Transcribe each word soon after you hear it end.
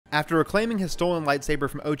After reclaiming his stolen lightsaber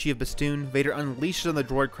from OCHI of Bestoon, Vader unleashes on the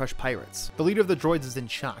droid-crushed pirates. The leader of the droids is in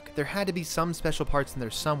shock. There had to be some special parts in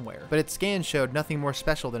there somewhere, but its scan showed nothing more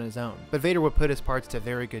special than his own. But Vader would put his parts to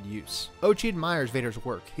very good use. OCHI admires Vader's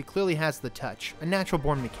work. He clearly has the touch, a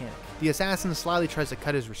natural-born mechanic. The assassin slyly tries to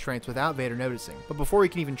cut his restraints without Vader noticing, but before he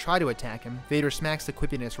can even try to attack him, Vader smacks the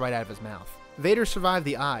quippiness right out of his mouth. Vader survived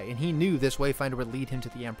the Eye, and he knew this wayfinder would lead him to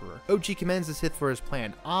the Emperor. OCHI commends the Sith for his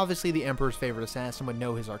plan. Obviously, the Emperor's favorite assassin would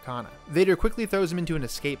know his arcana. Vader quickly throws him into an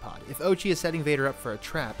escape pod. If OCHI is setting Vader up for a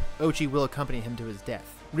trap, OCHI will accompany him to his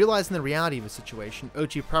death. Realizing the reality of his situation,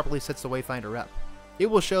 OCHI properly sets the wayfinder up. It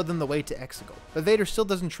will show them the way to EXEGOL, but Vader still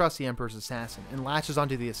doesn't trust the Emperor's assassin and latches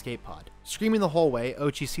onto the escape pod. Screaming the whole way,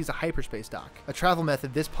 OCHI sees a hyperspace dock, a travel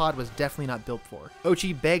method this pod was definitely not built for.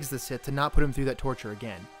 OCHI begs the Sith to not put him through that torture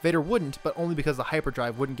again. Vader wouldn't, but only because the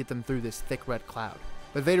hyperdrive wouldn't get them through this thick red cloud.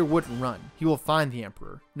 But Vader wouldn't run. He will find the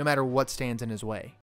Emperor, no matter what stands in his way.